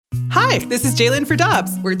Hi, this is Jalen for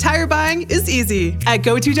Dobbs, where tire buying is easy. At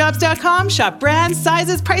GoToDobbs.com, shop brands,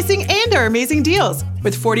 sizes, pricing, and our amazing deals.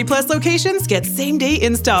 With 40-plus locations, get same-day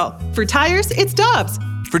install. For tires, it's Dobbs.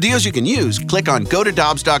 For deals you can use, click on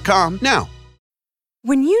GoToDobbs.com now.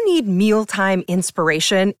 When you need mealtime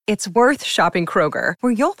inspiration, it's worth shopping Kroger,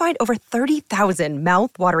 where you'll find over 30,000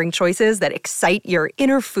 mouth-watering choices that excite your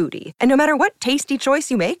inner foodie. And no matter what tasty choice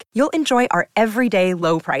you make, you'll enjoy our everyday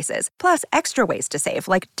low prices, plus extra ways to save,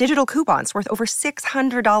 like digital coupons worth over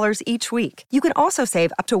 $600 each week. You can also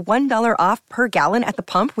save up to $1 off per gallon at the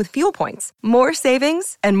pump with fuel points. More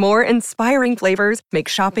savings and more inspiring flavors make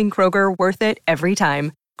shopping Kroger worth it every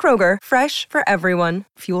time. Kroger, fresh for everyone.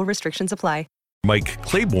 Fuel restrictions apply. Mike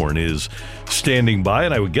Claiborne is standing by,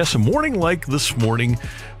 and I would guess a morning like this morning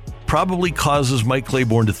probably causes Mike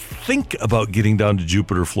Claiborne to think about getting down to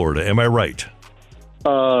Jupiter, Florida. Am I right?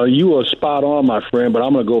 You are spot on, my friend, but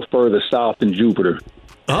I'm going to go further south than Jupiter.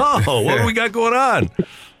 Oh, what do we got going on?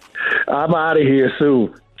 I'm out of here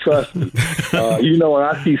soon. Trust me. When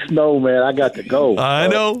I see snow, man, I got to go. I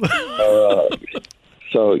know.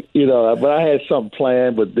 So, but I had something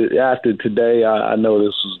planned, but after today, I know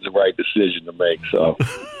this was the right decision to make. So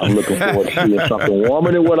I'm looking forward to seeing something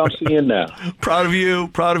warmer than what I'm seeing now. Proud of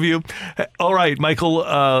you. All right,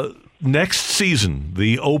 Michael, next season,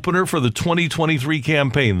 the opener for the 2023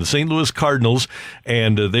 campaign, the St. Louis Cardinals,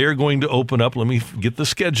 and they're going to open up, let me get the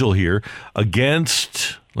schedule here,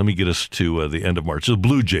 against... Let me get us to the end of March. The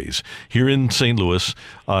Blue Jays here in St. Louis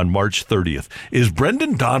on March 30th. Is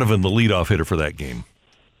Brendan Donovan the leadoff hitter for that game?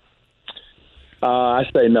 I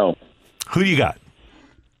say no. Who do you got?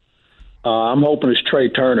 I'm hoping it's Trey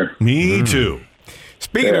Turner. Me too.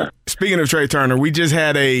 Speaking of Trey Turner, we just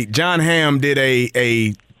had John Hamm did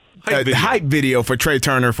a hype video for Trey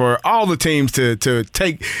Turner for all the teams to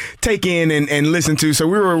take in and listen to.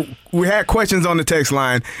 So we had questions on the text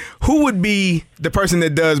line. Who would be the person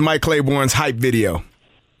that does Mike Claiborne's hype video?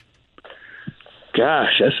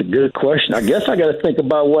 Gosh, that's a good question. I guess I got to think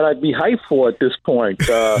about what I'd be hyped for at this point.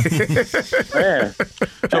 Man,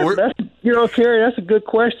 Kerry, that's a good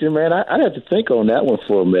question, man. I'd have to think on that one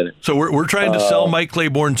for a minute. So we're trying to sell Mike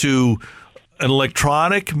Claiborne to an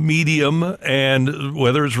electronic medium, and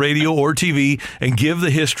whether it's radio or TV, and give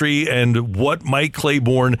the history and what Mike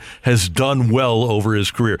Claiborne has done well over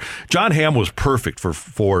his career. John Hamm was perfect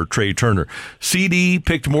for Trey Turner. CD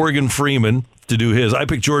picked Morgan Freeman to do his. I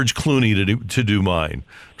picked George Clooney to do mine.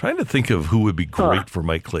 Trying to think of who would be great for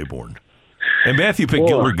Mike Claiborne. And Matthew picked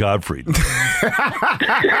Gilbert Gottfried.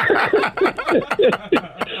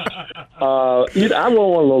 I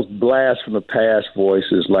want one of those blast from the past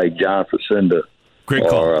voices like John Facenda. Great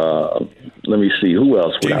call. Or, let me see, who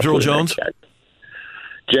else? James Earl Jones?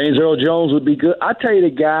 James Earl Jones would be good. I'll tell you the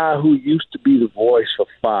guy who used to be the voice for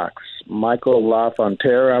Fox, Michael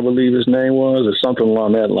LaFontaine, I believe his name was, or something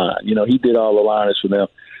along that line. He did all the liners for them.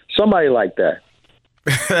 Somebody like that.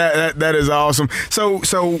 That is awesome. So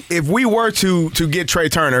if we were to get Trey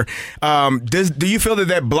Turner, do you feel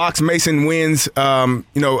that blocks Mason Wynn's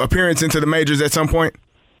appearance into the majors at some point?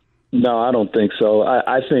 No, I don't think so.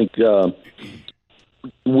 I think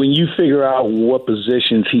when you figure out what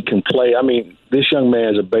positions he can play, I mean, this young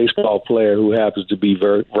man is a baseball player who happens to be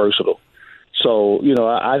very versatile. So,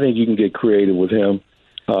 I think you can get creative with him.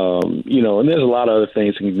 And there's a lot of other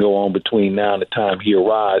things that can go on between now and the time he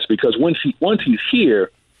arrives, because once he's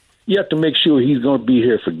here, you have to make sure he's going to be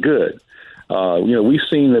here for good. We've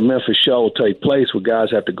seen the Memphis show take place where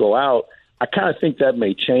guys have to go out. I kind of think that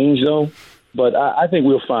may change, though, but I think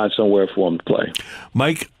we'll find somewhere for him to play.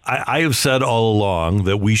 Mike, I have said all along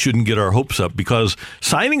that we shouldn't get our hopes up, because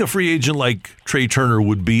signing a free agent like Trey Turner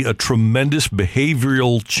would be a tremendous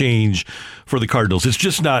behavioral change for the Cardinals. It's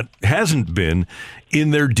just hasn't been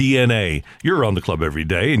in their DNA. You're around the club every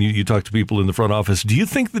day, and you talk to people in the front office. Do you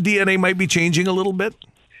think the DNA might be changing a little bit?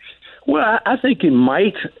 Well, I think it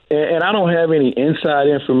might, and I don't have any inside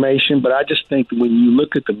information, but I just think when you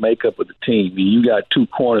look at the makeup of the team, you got two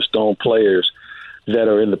cornerstone players that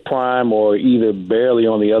are in the prime or either barely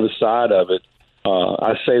on the other side of it.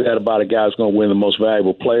 I say that about a guy who's going to win the Most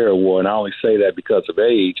Valuable Player award, and I only say that because of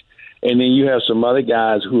age. And then you have some other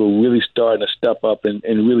guys who are really starting to step up and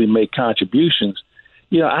really make contributions.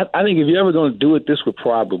 I think if you're ever going to do it, this would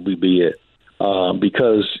probably be it.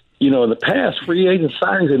 Because, in the past, free agent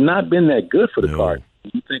signings have not been that good for the Cardinals.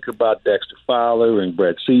 You think about Dexter Fowler and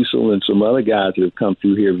Brett Cecil and some other guys that have come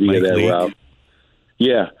through here via that route.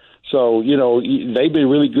 Yeah. So, they've been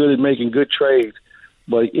really good at making good trades.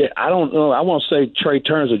 But I don't know. I won't say Trey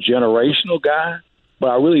Turner's a generational guy, but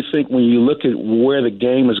I really think when you look at where the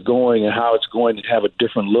game is going and how it's going to have a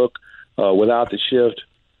different look without the shift,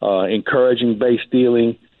 encouraging base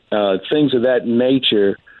stealing, things of that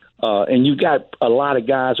nature. And you got a lot of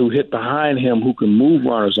guys who hit behind him who can move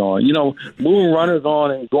runners on. You know, moving runners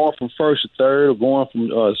on and going from first to third, or going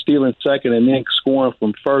from stealing second and then scoring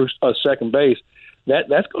from second base.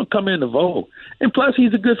 That's going to come into vogue. And plus,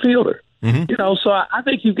 he's a good fielder. Mm-hmm. You know, so I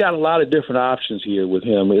think you've got a lot of different options here with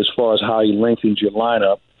him as far as how he lengthens your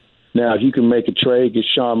lineup. Now, if you can make a trade, get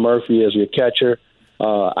Sean Murphy as your catcher,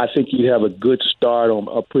 I think you have a good start on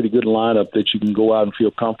a pretty good lineup that you can go out and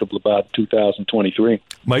feel comfortable about in 2023.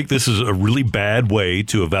 Mike, this is a really bad way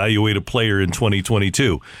to evaluate a player in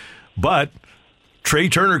 2022. But Trey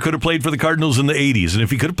Turner could have played for the Cardinals in the 80s. And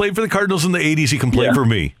if he could have played for the Cardinals in the 80s, he can play for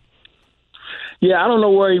me. Yeah, I don't know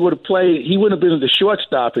where he would have played. He wouldn't have been the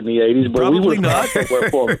shortstop in the 80s, but probably we would have not. found somewhere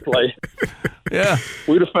for him to play. Yeah.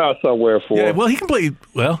 We'd have found somewhere for him. Well, he can play.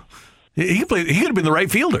 Well, he can play. He could have been the right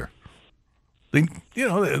fielder.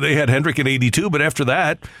 They had Hendrick in 82, but after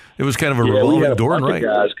that, it was kind of a revolving door and right.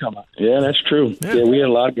 Guys come out. Yeah, that's true. Yeah, we had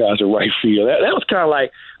a lot of guys at right field. That was kind of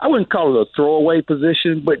like, I wouldn't call it a throwaway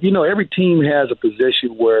position, but, every team has a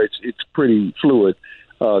position where it's pretty fluid.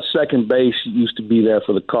 Second base used to be there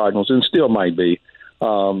for the Cardinals and still might be.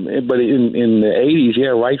 But in the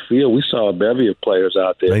 80s, right field, we saw a bevy of players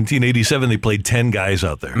out there. 1987, they played 10 guys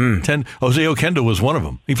out there. 10. Jose Oquendo was one of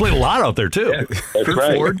them. He played a lot out there, too. Yeah, that's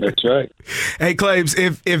right. Ford. That's right. Hey, Claves,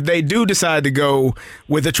 if they do decide to go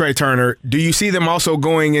with a Trey Turner, do you see them also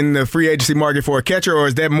going in the free agency market for a catcher, or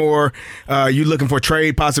is that more you looking for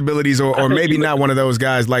trade possibilities, or maybe not one of those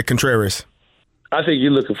guys like Contreras? I think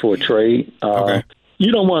you're looking for a trade. Okay.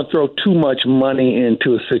 You don't want to throw too much money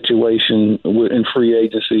into a situation in free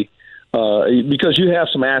agency because you have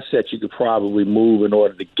some assets you could probably move in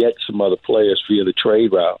order to get some other players via the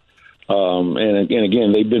trade route. And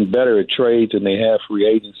again, they've been better at trades than they have free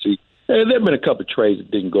agency. There have been a couple of trades that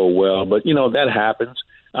didn't go well, but, that happens.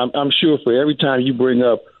 I'm sure for every time you bring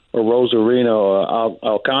up a Rosarino or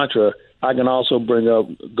Alcantara, I can also bring up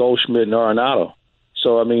Goldschmidt and Arenado.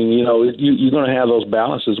 So, you're going to have those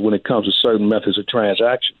balances when it comes to certain methods of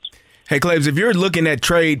transactions. Hey, Claves, if you're looking at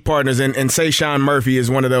trade partners and say Sean Murphy is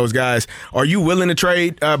one of those guys, are you willing to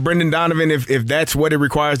trade Brendan Donovan if that's what it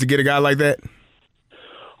requires to get a guy like that?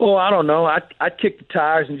 Oh, I don't know. I'd kick the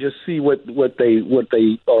tires and just see what they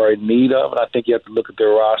are in need of, and I think you have to look at their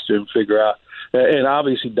roster and figure out. And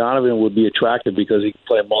obviously Donovan would be attractive because he can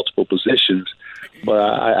play multiple positions. But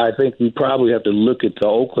I think we probably have to look at the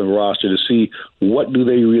Oakland roster to see what do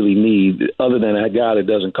they really need other than a guy that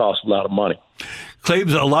doesn't cost a lot of money.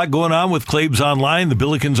 Claves, a lot going on with Claves Online. The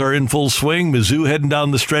Billikens are in full swing. Mizzou heading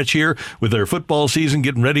down the stretch here with their football season,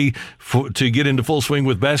 getting ready to get into full swing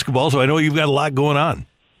with basketball. So I know you've got a lot going on.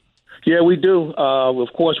 Yeah, we do.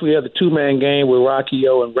 Of course, we have the two-man game with Rocky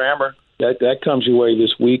O and Rammer. That comes your way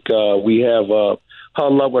this week. We have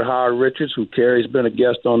Huddle Up with Howard Richards, who Carrie's been a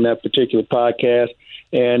guest on that particular podcast,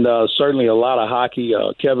 and certainly a lot of hockey.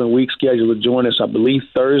 Kevin Weeks scheduled to join us, I believe,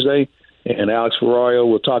 Thursday, and Alex Ferrario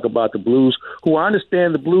will talk about the Blues, who I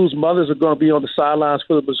understand the Blues mothers are going to be on the sidelines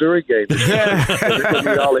for the Missouri game.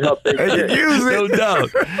 All the help they can get. No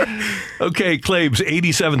doubt. Okay, Claves,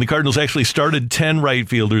 87. The Cardinals actually started 10 right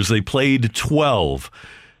fielders. They played 12.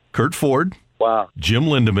 Kurt Ford. Wow. Jim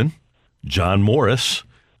Lindemann. John Morris.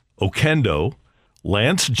 Oquendo.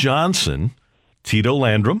 Lance Johnson. Tito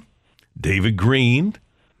Landrum. David Green.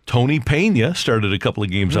 Tony Pena started a couple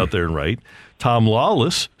of games out there in right. Tom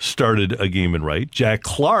Lawless started a game in right. Jack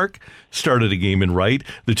Clark started a game in right.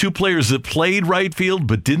 The two players that played right field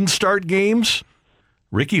but didn't start games,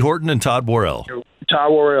 Ricky Horton and Todd Worrell.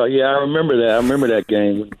 Todd Worrell, yeah, I remember that. I remember that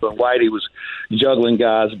game when Whitey was juggling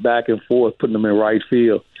guys back and forth, putting them in right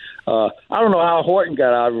field. I don't know how Horton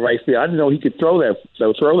got out of right field. I didn't know he could throw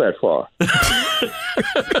that far.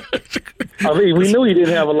 I mean, we knew he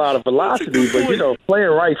didn't have a lot of velocity, but, playing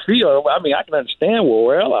right field, I can understand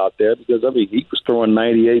Worrell out there because, he was throwing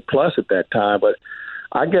 98 plus at that time. But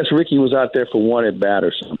I guess Ricky was out there for one at bat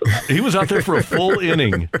or something. He was out there for a full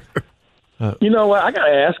inning. You know what? I got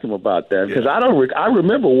to ask him about that because I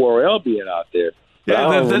remember Worrell being out there.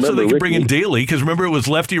 Yeah, that's so they could bring in Daly because remember it was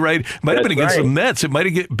lefty right. It might have been against the Mets. It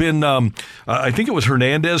might have been I think it was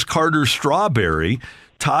Hernandez, Carter, Strawberry.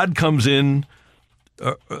 Todd comes in.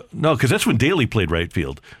 No, because that's when Daly played right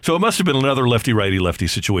field. So it must have been another lefty lefty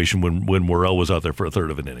when Worrell was out there for a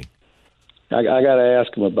third of an inning. I got to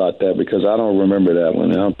ask him about that because I don't remember that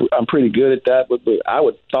one. I'm pretty good at that, but I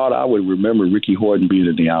would remember Ricky Horton being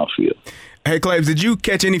in the outfield. Hey, Claves, did you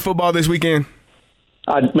catch any football this weekend?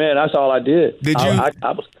 Man, that's all I did. Did you? I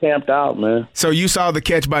was camped out, man. So you saw the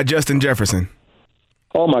catch by Justin Jefferson?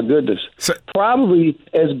 Oh, my goodness. Probably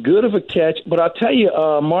as good of a catch, but I'll tell you,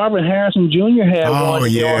 Marvin Harrison Jr. had one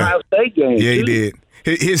in the Ohio State game. Yeah, he did.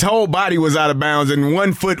 his whole body was out of bounds, and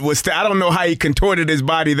one foot was. I don't know how he contorted his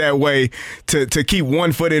body that way to keep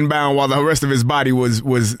one foot in bound while the rest of his body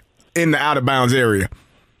was in the out of bounds area.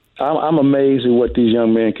 I'm amazed at what these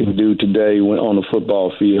young men can do today when on the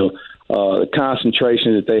football field. The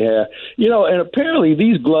concentration that they have, and apparently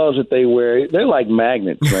these gloves that they wear, they're like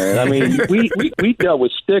magnets, man. I mean, we dealt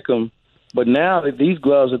with Stickum, but now these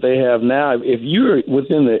gloves that they have now, if you're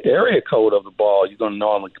within the area code of the ball, you're going to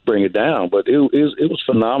normally bring it down. But it was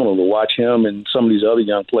phenomenal to watch him and some of these other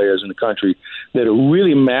young players in the country that are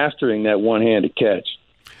really mastering that one-handed catch.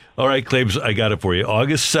 All right, Claibs, I got it for you.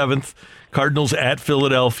 August 7th. Cardinals at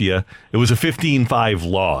Philadelphia. It was a 15-5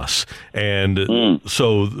 loss. And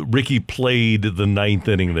so Ricky played the ninth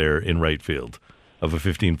inning there in right field of a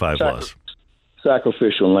 15-5 loss.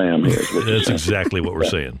 Sacrificial lamb here. That's exactly what we're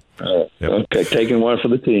saying. Yep. Okay, taking one for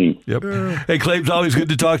the team. Yep. Hey, Claibs, always good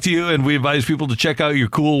to talk to you, and we advise people to check out your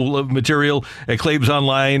cool material at Claibs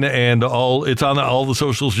Online, and it's on all the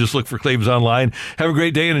socials. Just look for Claibs Online. Have a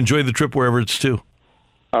great day and enjoy the trip wherever it's to.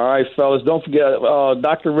 All right, fellas, don't forget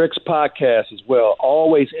Dr. Rick's podcast as well.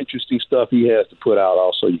 Always interesting stuff he has to put out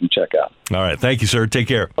also you can check out. All right. Thank you, sir. Take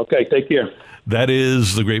care. Okay, take care. That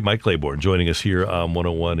is the great Mike Claiborne joining us here on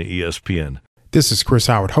 101 ESPN. This is Chris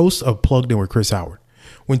Howard, host of Plugged In with Chris Howard.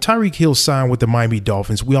 When Tyreek Hill signed with the Miami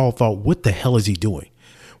Dolphins, we all thought, what the hell is he doing?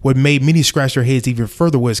 What made many scratch their heads even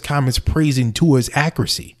further was comments praising Tua's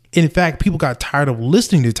accuracy. In fact, people got tired of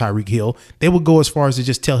listening to Tyreek Hill. They would go as far as to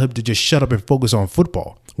just tell him to just shut up and focus on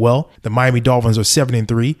football. Well, the Miami Dolphins are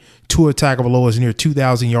 7-3. Tua Tagovailoa is near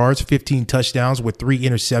 2,000 yards, 15 touchdowns with 3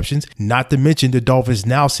 interceptions. Not to mention the Dolphins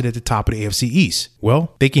now sit at the top of the AFC East.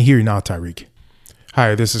 Well, they can hear you now, Tyreek.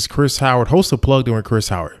 Hi, this is Chris Howard, host of Plugged In with Chris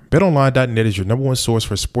Howard. BetOnline.net is your number one source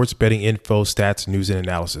for sports betting info, stats, news, and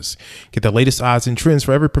analysis. Get the latest odds and trends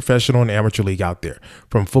for every professional and amateur league out there.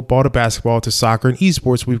 From football to basketball to soccer and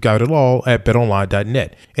esports, we've got it all at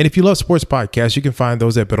BetOnline.net. And if you love sports podcasts, you can find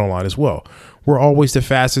those at BetOnline as well. We're always the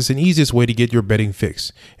fastest and easiest way to get your betting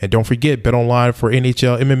fix. And don't forget, BetOnline for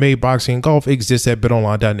NHL, MMA, boxing, and golf exists at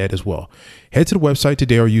BetOnline.net as well. Head to the website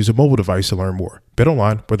today or use a mobile device to learn more.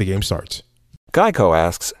 BetOnline, where the game starts. Geico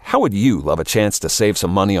asks, how would you love a chance to save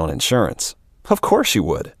some money on insurance? Of course you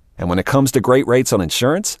would. And when it comes to great rates on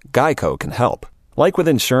insurance, Geico can help. Like with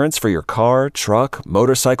insurance for your car, truck,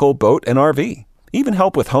 motorcycle, boat, and RV. Even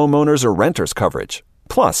help with homeowners or renters coverage.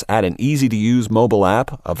 Plus, add an easy-to-use mobile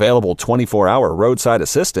app, available 24-hour roadside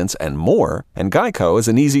assistance, and more, and Geico is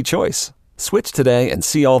an easy choice. Switch today and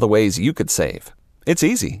see all the ways you could save. It's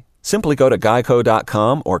easy. Simply go to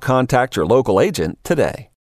geico.com or contact your local agent today.